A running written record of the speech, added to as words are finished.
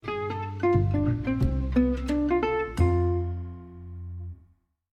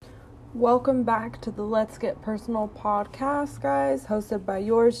Welcome back to the Let's Get Personal podcast, guys, hosted by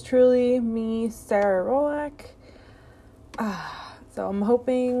yours truly, me, Sarah Rolak. So I'm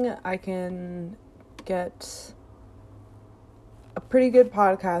hoping I can get a pretty good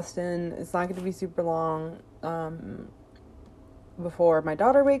podcast in. It's not going to be super long before my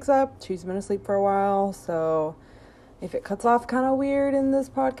daughter wakes up. She's been asleep for a while, so if it cuts off kind of weird in this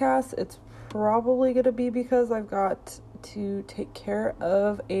podcast, it's probably going to be because I've got to take care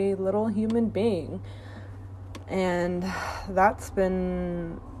of a little human being, and it's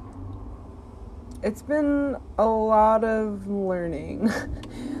been a lot of learning.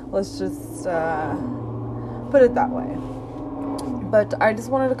 Let's just put it that way. But I just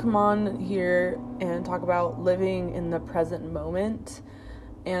wanted to come on here and talk about living in the present moment,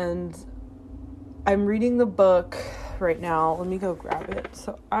 and I'm reading the book right now. Let me go grab it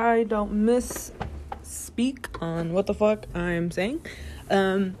so I don't speak on what the fuck I'm saying.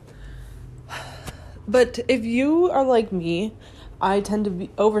 But if you are like me, I tend to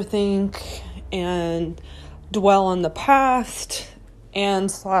overthink and dwell on the past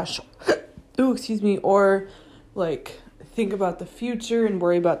and or like think about the future and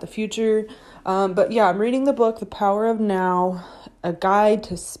worry about the future. But yeah, I'm reading the book, The Power of Now, A Guide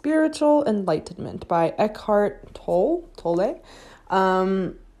to Spiritual Enlightenment by Eckhart Tolle.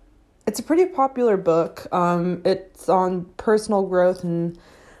 It's a pretty popular book. It's on personal growth and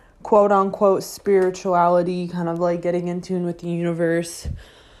quote unquote spirituality, kind of like getting in tune with the universe.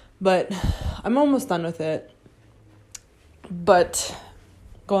 But I'm almost done with it. But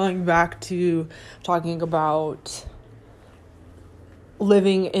going back to talking about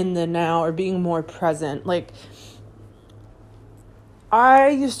living in the now or being more present, like I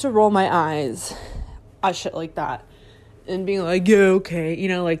used to roll my eyes at shit like that. And being like, yeah, okay,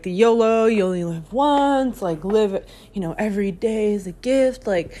 like the YOLO, you only live once, like live, every day is a gift,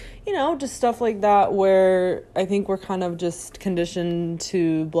 like, just stuff like that, where I think we're kind of just conditioned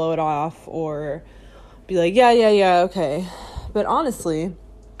to blow it off or be like, yeah, okay. But honestly,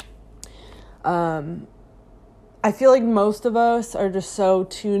 I feel like most of us are just so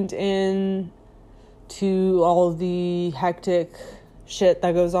tuned in to all of the hectic shit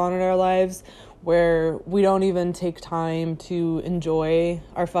that goes on in our lives, where we don't even take time to enjoy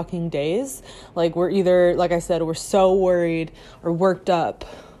our fucking days. Like, we're either, like I said, we're so worried or worked up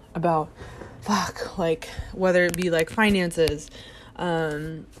about, like, whether it be, like, finances,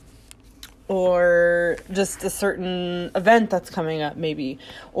 or just a certain event that's coming up, maybe.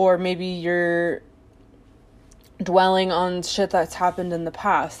 Or maybe you're dwelling on shit that's happened in the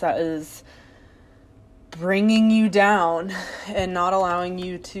past that is bringing you down and not allowing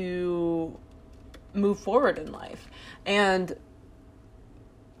you to move forward in life. And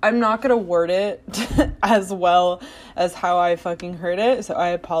I'm not gonna word it as well as how I fucking heard it, so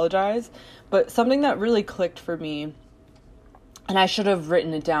I apologize, but something that really clicked for me, and I should have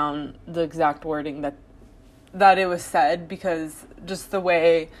written it down, the exact wording that it was said, because just the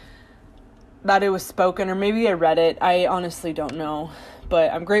way that it was spoken, or maybe I read it, I honestly don't know,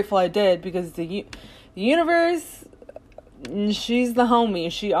 but I'm grateful I did, because the universe, she's the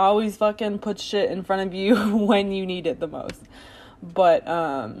homie. She always fucking puts shit in front of you when you need it the most. But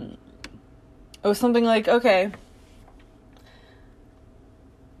it was something like, okay,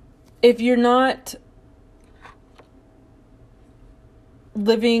 if you're not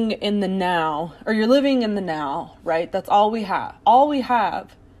living in the now, or you're living in the now, right? That's all we have. All we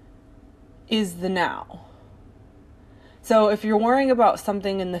have is the now. So if you're worrying about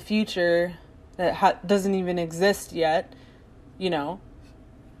something in the future that doesn't even exist yet, woo,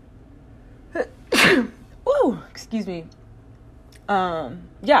 excuse me.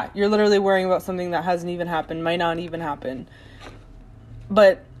 Yeah, you're literally worrying about something that hasn't even happened, might not even happen.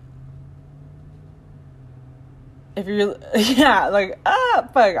 But if you're,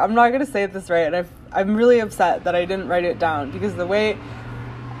 fuck, I'm not gonna say this right, and I'm really upset that I didn't write it down, because the way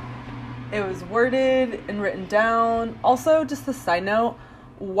it was worded and written down. Also, just a side note,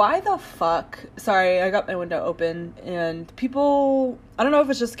 why the fuck, sorry, I got my window open, and people, I don't know if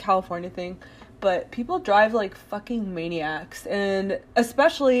it's just a California thing, but people drive like fucking maniacs, and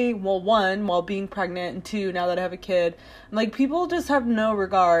especially, well, one, while being pregnant, and two, now that I have a kid, like, people just have no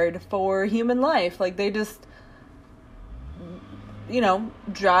regard for human life. Like, they just,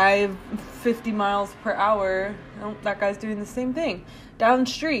 drive 50 miles per hour. Oh, that guy's doing the same thing down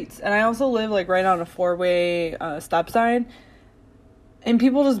streets. And I also live like right on a 4-way stop sign, and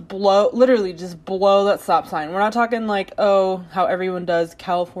people just blow that stop sign. We're not talking like, oh, how everyone does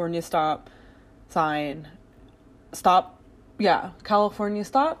California stop sign. Stop. Yeah. California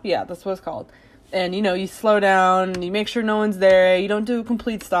stop. Yeah, that's what it's called. and you slow down, you make sure no one's there, you don't do a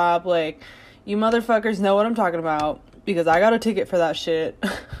complete stop. Like, you motherfuckers know what I'm talking about, because I got a ticket for that shit.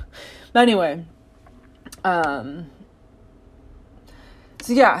 But anyway, so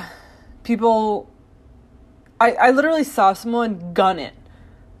yeah, people, I literally saw someone gun it.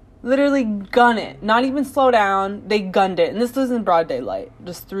 Literally gun it. Not even slow down. They gunned it. And this was in broad daylight.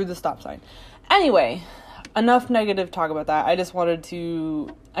 Just through the stop sign. Anyway, enough negative talk about that. I just wanted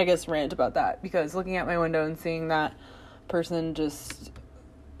to, I guess, rant about that. Because looking at my window and seeing that person just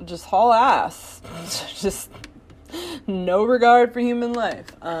haul ass. Just no regard for human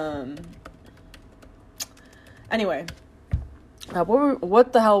life. Anyway.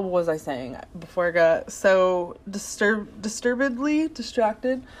 What the hell was I saying before I got so disturbedly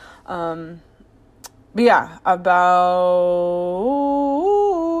distracted? But yeah, about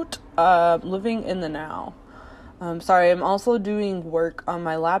living in the now. Sorry, I'm also doing work on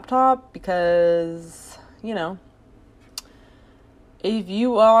my laptop because, if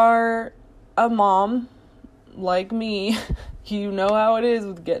you are a mom like me, you know how it is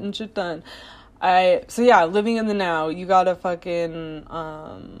with getting shit done. So yeah, living in the now, you gotta fucking,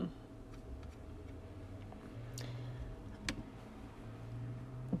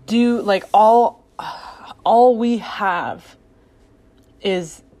 do, like, all we have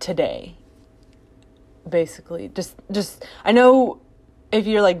is today, basically. Just, I know if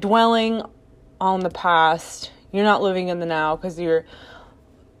you're, like, dwelling on the past, you're not living in the now, because you're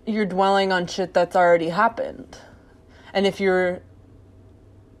dwelling on shit that's already happened. And if you're,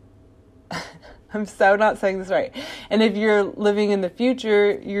 I'm so not saying this right. And if you're living in the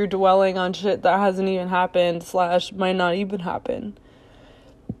future, you're dwelling on shit that hasn't even happened / might not even happen.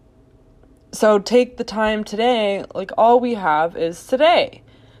 So take the time today. Like, all we have is today.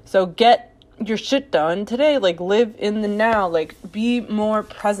 So get your shit done today. Like, live in the now. Like, be more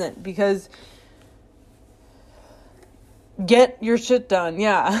present, because get your shit done.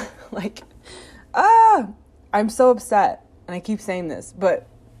 Yeah. Like, I'm so upset. And I keep saying this, but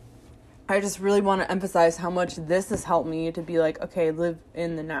I just really want to emphasize how much this has helped me to be like, okay, live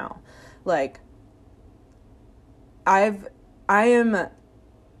in the now. Like, I am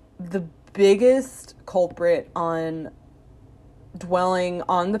the biggest culprit on dwelling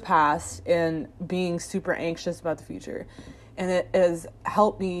on the past and being super anxious about the future. And it has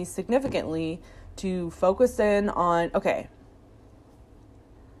helped me significantly to focus in on, okay,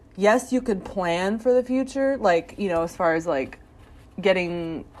 yes, you could plan for the future, like, as far as like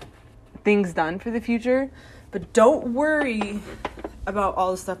getting things done for the future, but don't worry about all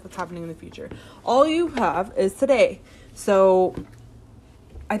the stuff that's happening in the future. All you have is today. So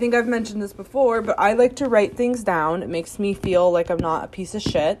I think I've mentioned this before, but I like to write things down. It makes me feel like I'm not a piece of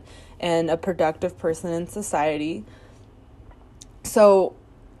shit and a productive person in society. So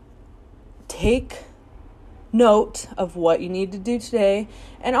take note of what you need to do today,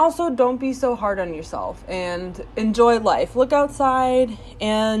 and also don't be so hard on yourself, and enjoy life. Look outside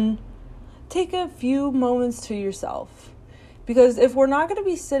and take a few moments to yourself, because if we're not going to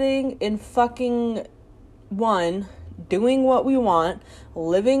be sitting in fucking doing what we want,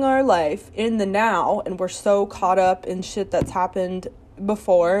 living our life in the now, and we're so caught up in shit that's happened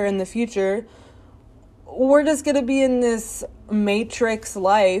before in the future, we're just going to be in this matrix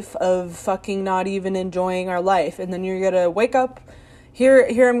life of fucking not even enjoying our life. And then you're going to wake up here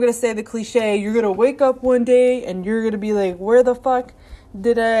I'm going to say the cliche, you're going to wake up one day and you're going to be like, where the fuck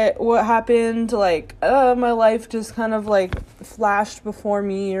what happened? Like, my life just kind of like flashed before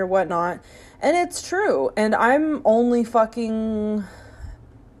me or whatnot. And it's true. And I'm only fucking,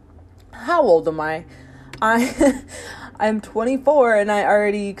 how old am I? I'm 24, and I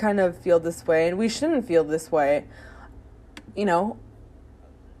already kind of feel this way, and we shouldn't feel this way. It's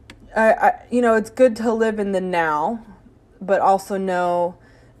good to live in the now, but also know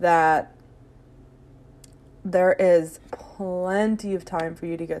that there is plenty of time for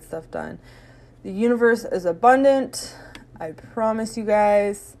you to get stuff done. The universe is abundant. I promise you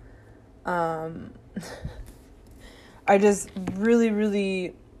guys. I just really,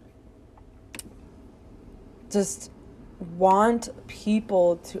 really just want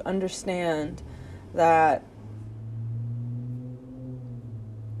people to understand that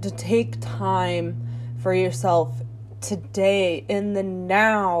to take time for yourself today, in the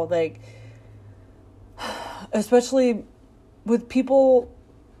now, like, especially with people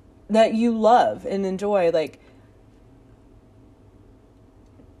that you love and enjoy, like,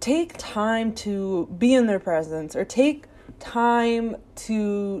 take time to be in their presence, or take time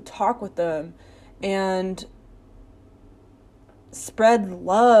to talk with them and spread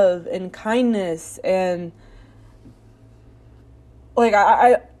love and kindness. And like,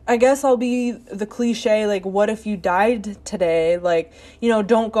 I guess I'll be the cliche, like, what if you died today? Like,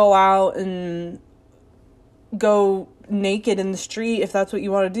 don't go out and go naked in the street. If that's what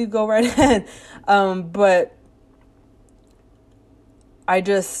you want to do, go right ahead. But I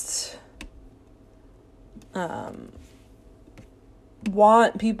just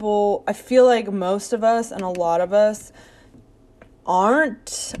want people, I feel like most of us and a lot of us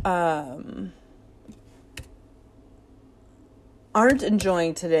aren't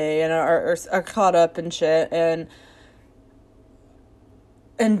enjoying today and are caught up in shit, and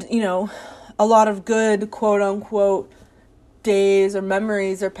a lot of good quote unquote days or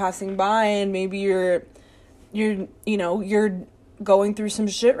memories are passing by, and maybe you're going through some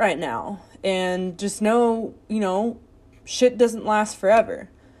shit right now, and just know, shit doesn't last forever.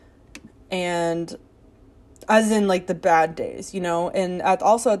 And as in, like, the bad days, and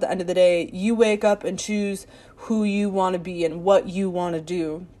also at the end of the day, you wake up and choose who you want to be and what you want to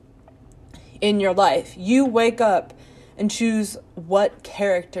do in your life. You wake up and choose what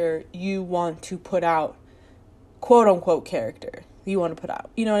character you want to put out, quote unquote character you want to put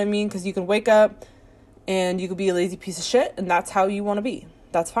out. You know what I mean? Because you can wake up and you could be a lazy piece of shit, and that's how you want to be.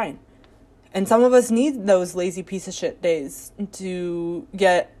 That's fine. And some of us need those lazy piece of shit days to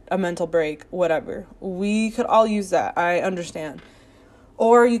get a mental break, whatever. We could all use that. I understand.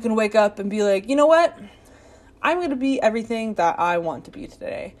 Or you can wake up and be like, you know what? I'm going to be everything that I want to be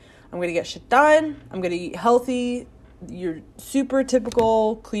today. I'm going to get shit done. I'm going to eat healthy. Your super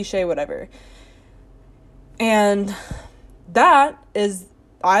typical cliche, whatever. And that is,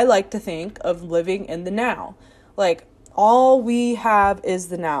 I like to think of living in the now. Like, all we have is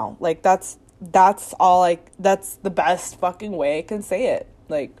the now. Like, that's all, that's the best fucking way I can say it.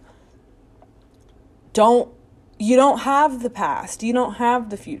 Like, you don't have the past. You don't have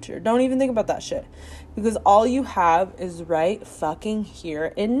the future. Don't even think about that shit. Because all you have is right fucking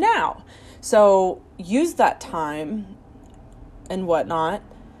here and now. So use that time and whatnot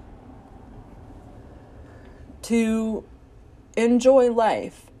to enjoy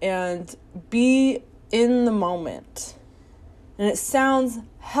life and be in the moment. And it sounds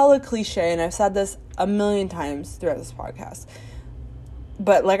hella cliche, and I've said this a million times throughout this podcast.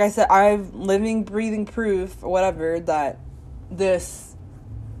 But like I said, I've living, breathing proof, or whatever, that this,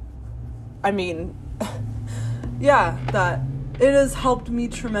 that it has helped me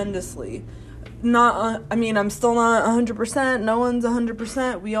tremendously. I'm still not 100%. No one's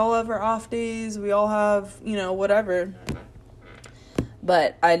 100%. We all have our off days. We all have, whatever.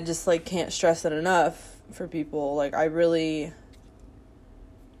 But I just, can't stress it enough for people.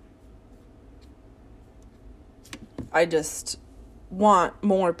 I just want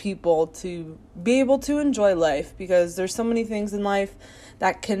more people to be able to enjoy life, because there's so many things in life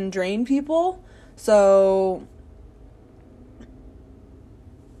that can drain people. So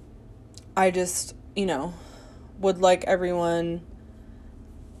I just, would like everyone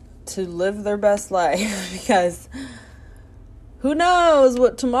to live their best life, because who knows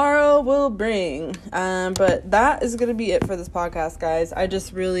what tomorrow will bring. But that is going to be it for this podcast, guys. I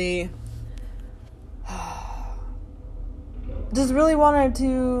just really wanted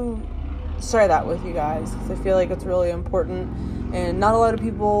to share that with you guys, because I feel like it's really important, and not a lot of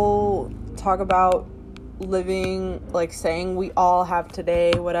people talk about living, saying we all have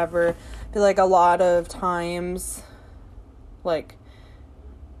today, whatever. I feel like a lot of times, I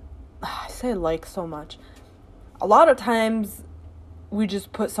say so much, a lot of times we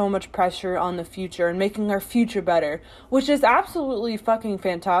just put so much pressure on the future and making our future better, which is absolutely fucking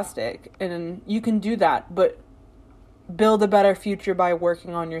fantastic, and you can do that, but build a better future by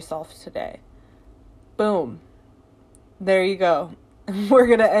working on yourself today. Boom. There you go. We're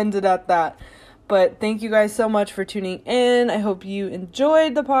going to end it at that. But thank you guys so much for tuning in. I hope you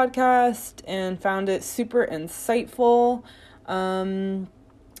enjoyed the podcast and found it super insightful.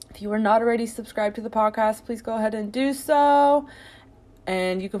 If you are not already subscribed to the podcast, please go ahead and do so.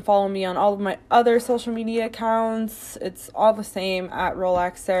 And you can follow me on all of my other social media accounts. It's all the same, at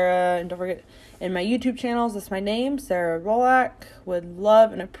Rolac Sarah. And don't forget, in my YouTube channels, that's my name, Sarah Rolac. Would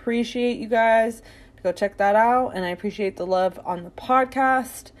love and appreciate you guys to go check that out. And I appreciate the love on the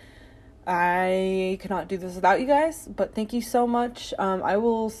podcast. I cannot do this without you guys, but thank you so much. I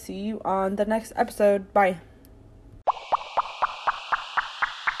will see you on the next episode. Bye.